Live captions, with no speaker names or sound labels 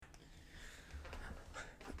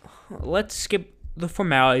let's skip the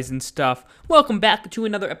formalities and stuff. Welcome back to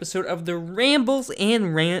another episode of the Rambles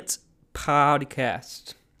and Rants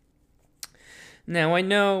podcast. Now, I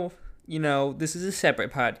know, this is a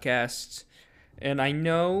separate podcast, and I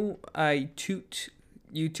know I toot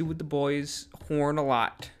YouTube with the boys horn a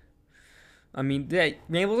lot. I mean,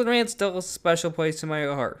 Rambles and Rants still has a special place in my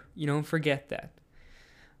heart. You don't forget that.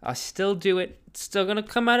 I still do it. It's still going to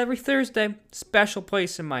come out every Thursday. Special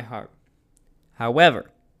place in my heart. However,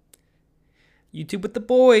 YouTube with the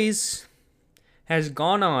boys has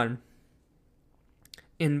gone on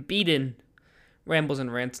and beaten Rambles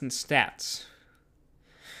and Rants in stats.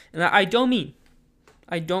 And I don't mean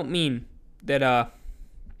that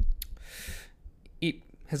it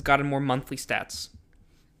has gotten more monthly stats.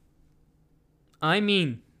 I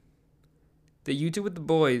mean that YouTube with the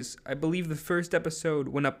boys, I believe the first episode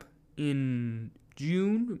went up in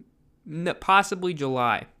June, possibly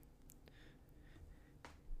July,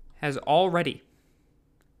 has already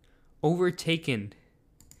overtaken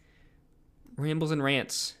Rambles and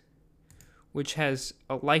Rants, which has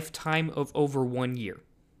a lifetime of over 1 year.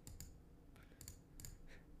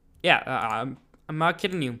 Yeah, I'm not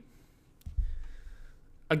kidding you.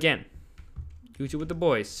 Again, YouTube with the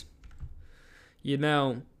boys.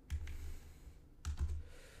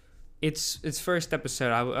 Its first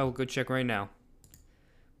episode, I will go check right now,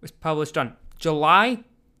 was published on July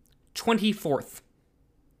 24th.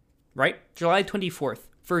 Right? July 24th,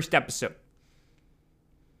 first episode.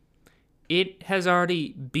 It has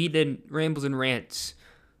already beaten Rambles and Rants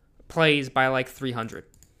plays by like 300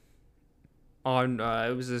 on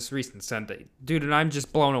it was this recent Sunday. Dude, and I'm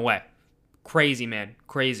just blown away. Crazy, man.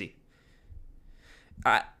 Crazy.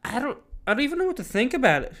 I don't even know what to think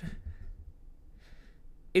about it.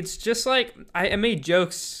 It's just like I made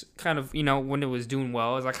jokes kind of, when it was doing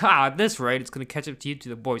well. I was like, at this rate, it's going to catch up to you, to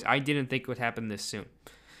the boys. I didn't think it would happen this soon.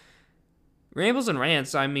 Rambles and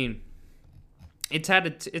Rants, I mean, it's had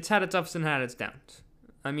its ups and had its downs.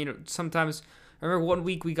 I mean, sometimes, I remember one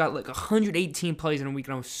week we got like 118 plays in a week,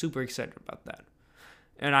 and I was super excited about that.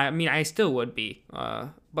 And I still would be.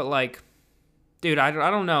 But like, dude, I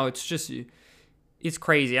don't know. It's just, it's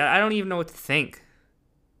crazy. I don't even know what to think.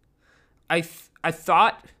 I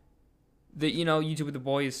thought that, YouTube with the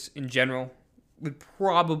boys in general would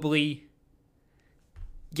probably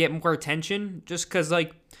get more attention just because,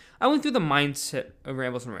 like, I went through the mindset of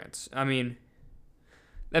Rambles and Rants. I mean,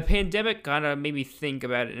 the pandemic kind of made me think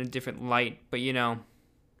about it in a different light. But,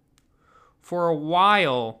 for a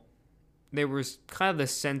while, there was kind of the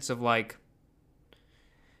sense of like,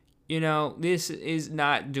 this is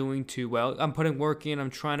not doing too well. I'm putting work in.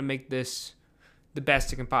 I'm trying to make this the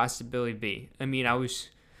best it can possibly be. I mean, I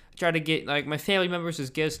tried to get, like, my family members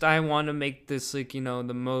as guests. I want to make this, like,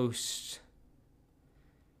 the most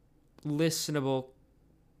listenable,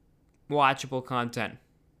 watchable content.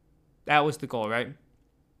 That was the goal, right?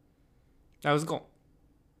 That was the goal.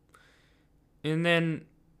 And then,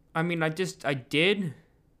 I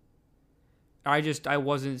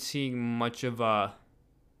wasn't seeing much of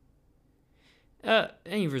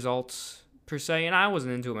any results per se, and I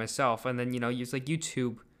wasn't into it myself. And then, it's like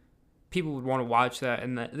YouTube, people would want to watch that,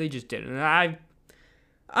 and they just didn't. And I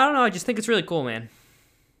don't know, I just think it's really cool, man.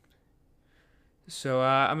 So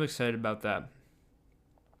I'm excited about that.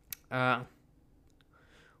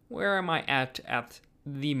 Where am I at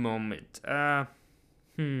the moment? I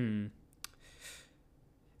don't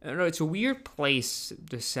know, it's a weird place,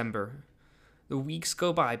 December. The weeks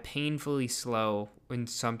go by painfully slow, and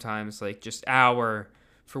sometimes, like, just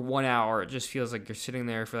for 1 hour, it just feels like you're sitting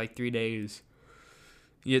there for, like, 3 days.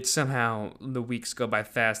 Yet somehow the weeks go by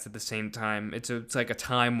fast at the same time. It's like a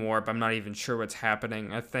time warp. I'm not even sure what's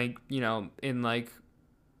happening. I think, in, like,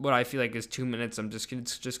 what I feel like is 2 minutes,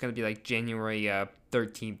 it's just going to be, like, January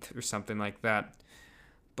 13th or something like that.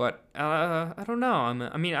 But, I don't know.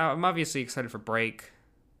 I'm obviously excited for break.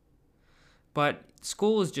 But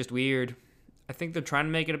school is just weird. I think they're trying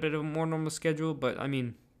to make it a bit of a more normal schedule, but,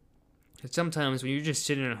 sometimes when you're just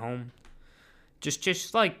sitting at home,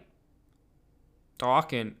 just like,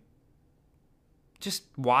 talking, just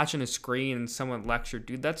watching a screen and someone lecture,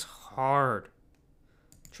 dude, that's hard.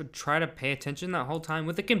 Should try to pay attention that whole time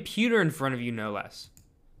with a computer in front of you, no less.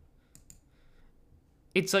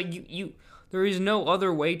 It's like there is no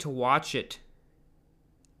other way to watch it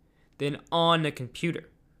than on a computer,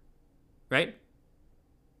 right?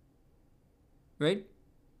 Right?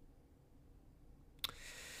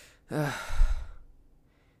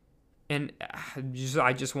 And I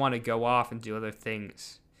just want to go off and do other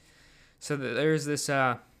things. So there's this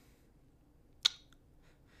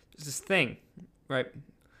thing, right?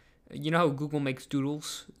 You know how Google makes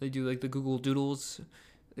doodles? They do like the Google Doodles.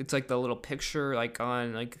 It's like the little picture, like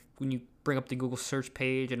on like when you bring up the Google search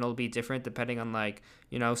page, and it'll be different depending on like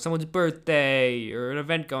someone's birthday or an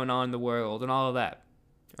event going on in the world and all of that,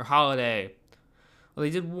 or holiday. Well, they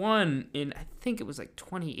did one in, I think it was like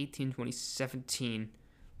 2018, 2017,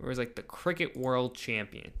 where it was like the Cricket World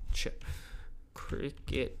Championship.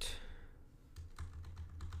 Cricket.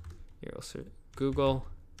 Here, I'll search Google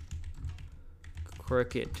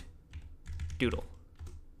Cricket Doodle.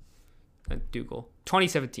 Dougal.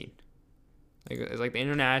 2017. It's like the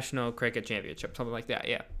International Cricket Championship, something like that,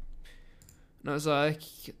 yeah. And I was like,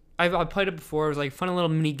 I played it before. It was like a fun little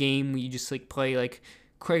mini game where you just like play like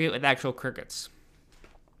cricket with actual crickets.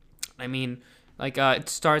 I mean, like it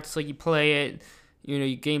starts like you play it,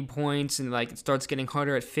 you gain points, and like it starts getting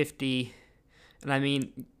harder at 50. And I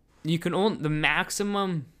mean, you can only, the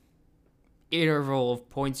maximum interval of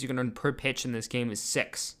points you can earn per pitch in this game is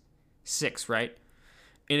 6, right?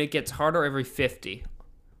 And it gets harder every 50.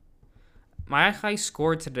 My high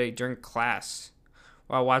score today during class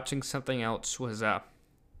while watching something else was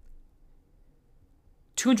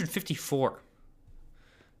 254.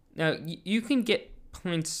 Now, you can get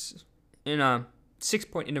points in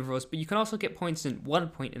 6-point intervals, but you can also get points in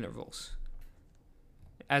 1-point intervals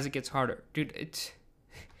as it gets harder. Dude,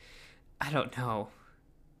 I don't know.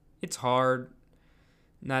 It's hard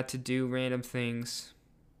not to do random things.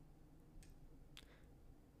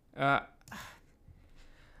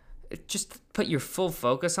 Just put your full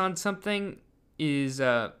focus on something is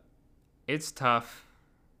it's tough.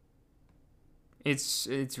 It's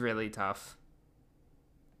really tough.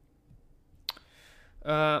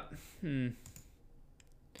 So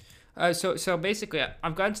basically,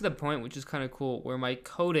 I've gotten to the point, which is kind of cool, where my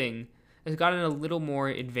coding has gotten a little more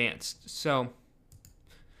advanced. So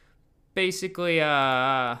basically,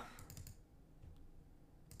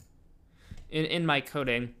 in my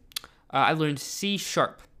coding, I learned C#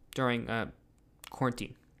 during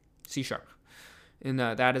quarantine. C#. And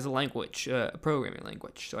that is a language, a programming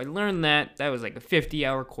language. So I learned that. That was like a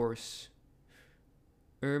 50-hour course.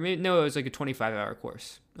 Or maybe, no, it was like a 25-hour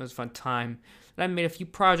course. It was a fun time. And I made a few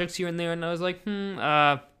projects here and there, and I was like,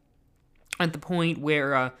 at the point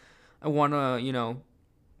where I want to,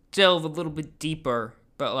 delve a little bit deeper.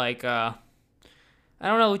 But like, I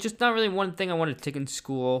don't know, it's just not really one thing I wanted to take in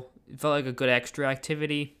school. It felt like a good extra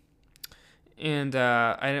activity. And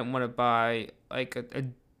I didn't want to buy like a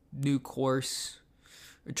new course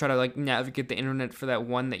or try to like navigate the internet for that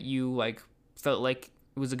one that you like felt like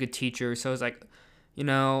it was a good teacher. So I was like,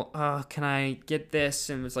 can I get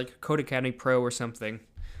this? And it was like Code Academy Pro or something,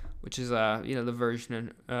 which is the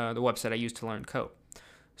version, the website I used to learn code.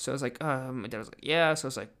 So I was like, my dad was like, yeah. So I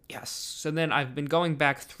was like, yes. So then I've been going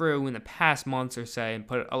back through in the past months or so and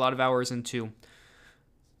put a lot of hours into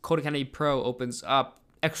Code Academy Pro. Opens up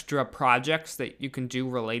extra projects that you can do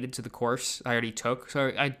related to the course I already took.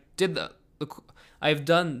 So I did I've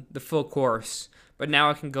done the full course, but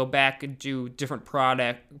now I can go back and do different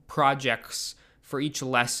projects for each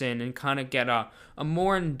lesson and kind of get a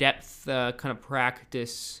more in-depth kind of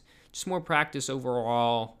practice, just more practice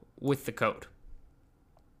overall with the code.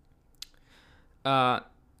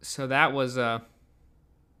 So that was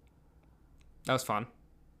fun.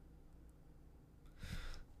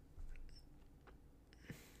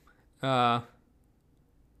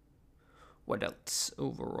 What else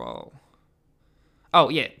overall? Oh,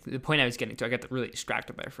 yeah, the point I was getting to. I got really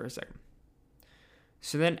distracted there for a second.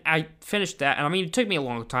 So then I finished that, and I mean, it took me a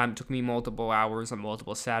long time. It took me multiple hours on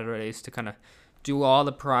multiple Saturdays to kind of do all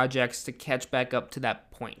the projects to catch back up to that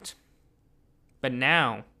point. But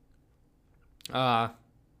now, I'm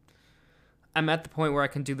at the point where I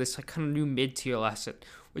can do this like kind of new mid-tier lesson,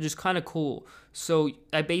 which is kind of cool. So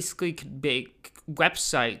I basically could make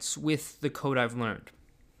websites with the code I've learned.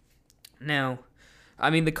 Now, I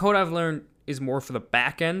mean, the code I've learned is more for the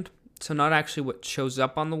back end, so not actually what shows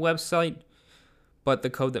up on the website, but the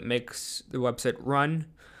code that makes the website run.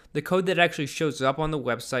 The code that actually shows up on the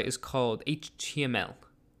website is called HTML.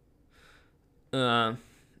 I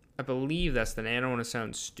believe that's the name. I don't want to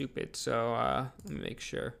sound stupid, so let me make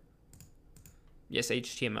sure. Yes,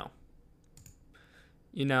 HTML.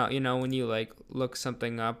 You know when you like look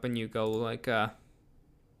something up and you go like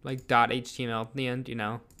 .html at the end,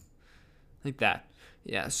 like that.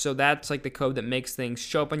 Yeah, so that's like the code that makes things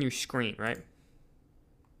show up on your screen, right?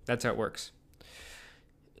 That's how it works.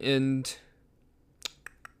 And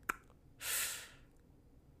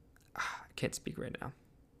I can't speak right now.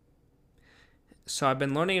 So I've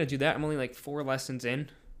been learning how to do that. I'm only like 4 lessons in,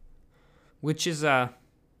 which is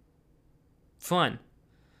fun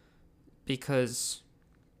because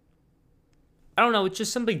I don't know, it's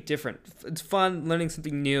just something different. It's fun learning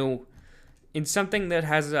something new. in something that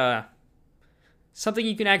has something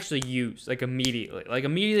you can actually use, like immediately. Like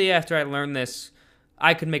immediately after I learned this,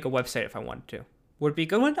 I could make a website if I wanted to. Would it be a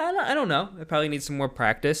good one? I don't know. I probably need some more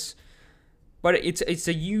practice, but it's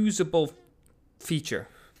a usable feature.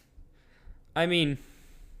 I mean,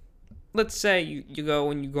 let's say you go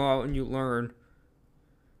out and you learn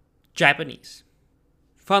Japanese.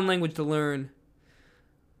 Fun language to learn,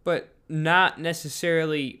 but not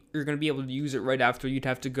necessarily you're going to be able to use it right after. You'd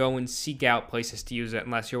have to go and seek out places to use it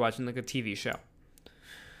unless you're watching like a TV show.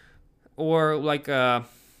 Or like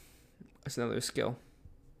what's another skill?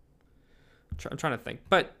 I'm trying to think.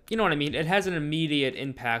 But you know what I mean. It has an immediate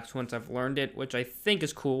impact once I've learned it, which I think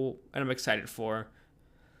is cool and I'm excited for.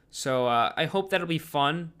 So I hope that'll be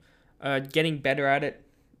fun. Getting better at it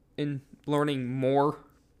and learning more.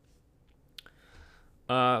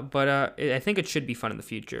 But I think it should be fun in the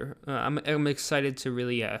future. I'm excited to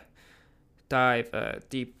really dive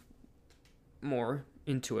deep more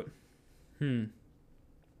into it.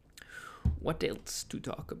 What else to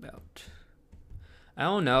talk about? I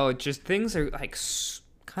don't know. Just things are like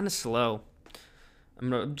kind of slow.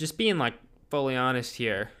 I'm just being like fully honest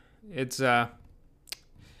here. It's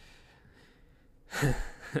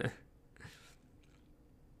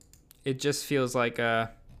it just feels like I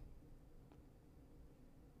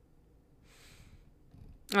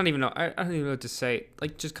don't even know. I don't even know what to say.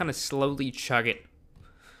 Like just kind of slowly chug it.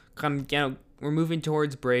 Kind of, we're moving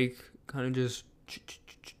towards break. Kind of just.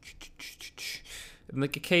 And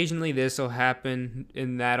like occasionally this will happen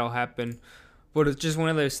and that'll happen, but it's just one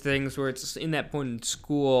of those things where it's in that point in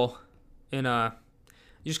school, and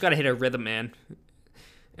you just gotta hit a rhythm, man,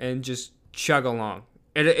 and just chug along.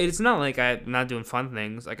 It's not like I'm not doing fun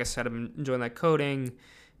things. Like I said, I'm enjoying that coding,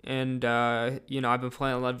 and I've been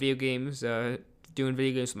playing a lot of video games, doing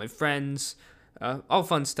video games with my friends, all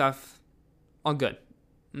fun stuff, all good.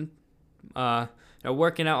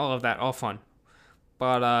 Working out, all of that, all fun,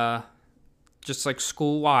 but just like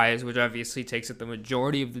school-wise, which obviously takes up the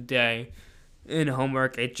majority of the day in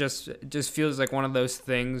homework, it just feels like one of those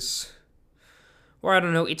things where, I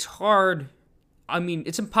don't know, it's hard. I mean,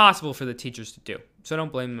 it's impossible for the teachers to do, so I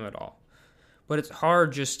don't blame them at all. But it's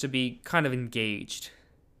hard just to be kind of engaged.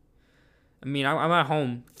 I mean, I'm at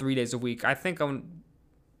home 3 days a week. I think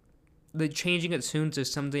they're changing it soon, so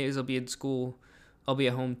some days I'll be at school. I'll be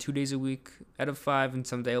at home 2 days a week out of 5, and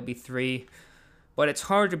some days I'll be 3. But it's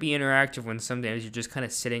hard to be interactive when some days you're just kind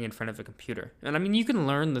of sitting in front of a computer. And I mean, you can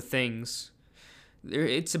learn the things.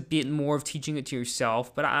 It's a bit more of teaching it to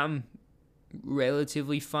yourself, but I'm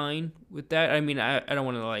relatively fine with that. I mean, I don't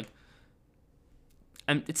want to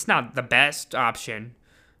it's not the best option,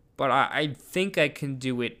 but I think I can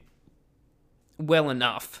do it well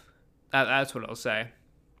enough. That's what I'll say.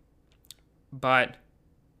 But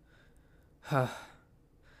I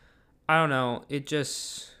don't know. It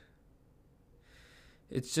just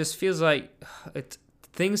feels like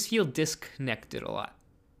things feel disconnected a lot.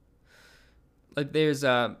 Like it's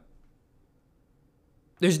not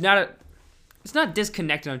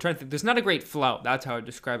disconnected. I'm trying to think. There's not a great flow. That's how I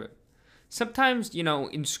describe it. Sometimes,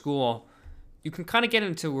 in school, you can kind of get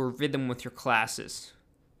into a rhythm with your classes.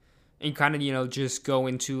 And you kind of, just go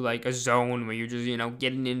into like a zone where you're just,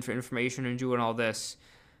 getting in for information and doing all this.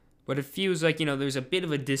 But it feels like, there's a bit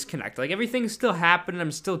of a disconnect. Like everything's still happening.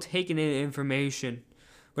 I'm still taking in information.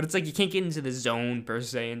 But it's like you can't get into the zone per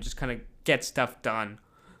se and just kind of get stuff done.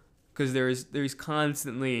 Because there's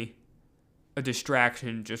constantly a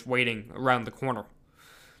distraction just waiting around the corner.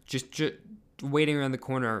 Just waiting around the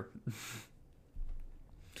corner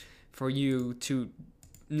for you to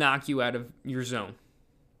knock you out of your zone.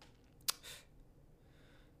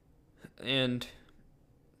 And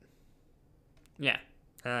yeah,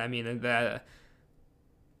 I mean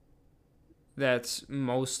that's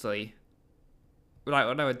mostly what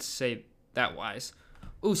I would say that wise.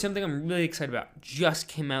 Ooh, something I'm really excited about just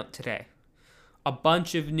came out today. A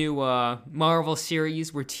bunch of new Marvel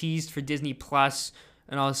series were teased for Disney Plus,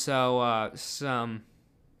 and also some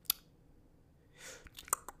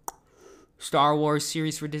Star Wars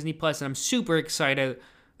series for Disney Plus, and I'm super excited.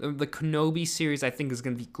 The Kenobi series, I think, is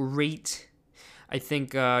going to be great. I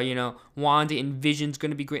think, Wanda and Vision's going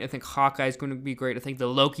to be great. I think Hawkeye's going to be great. I think the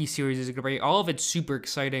Loki series is going to be great. All of it's super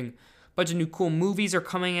exciting. A bunch of new cool movies are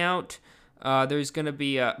coming out. There's going to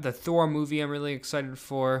be the Thor movie I'm really excited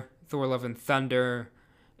for. Thor Love and Thunder.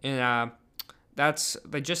 And I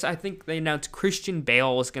think they announced Christian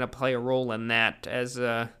Bale is going to play a role in that as,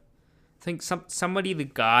 I think somebody the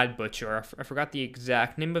God Butcher. I forgot the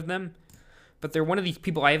exact name of them. But they're one of these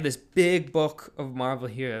people. I have this big book of Marvel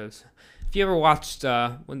heroes. If you ever watched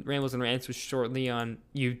when Rambles and Rants was shortly on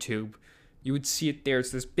YouTube, you would see it there.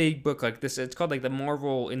 It's this big book like this. It's called like the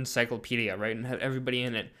Marvel Encyclopedia, right? And it had everybody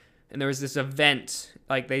in it. And there was this event,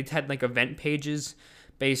 like they had like event pages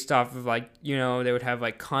based off of like, you know, they would have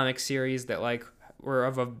like comic series that like were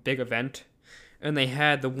of a big event. And they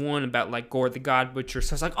had the one about like Gore the God Butcher.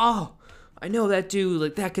 So I was like, oh, I know that dude.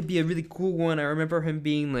 Like that could be a really cool one. I remember him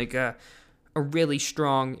being like a really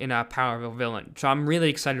strong and powerful villain. So I'm really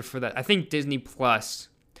excited for that. I think Disney Plus,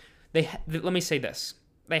 let me say this.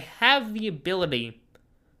 They have the ability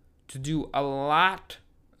to do a lot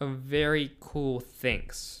of very cool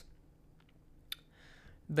things.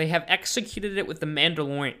 They have executed it with The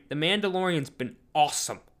Mandalorian. The Mandalorian's been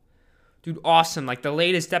awesome. Dude, awesome. Like, the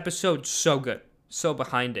latest episode, so good. So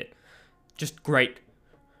behind it. Just great.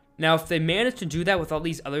 Now, if they manage to do that with all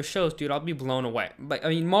these other shows, dude, I'll be blown away. But, I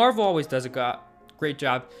mean, Marvel always does a great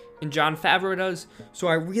job. And Jon Favreau does. So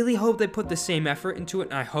I really hope they put the same effort into it,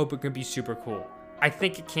 and I hope it can be super cool. I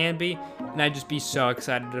think it can be, and I'd just be so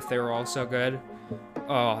excited if they were all so good.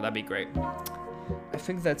 Oh, that'd be great. I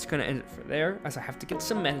think that's gonna end it for there, as I have to get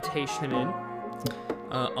some meditation in.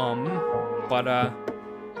 I'll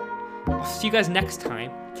see you guys next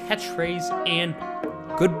time. Catchphrase and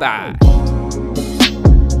goodbye.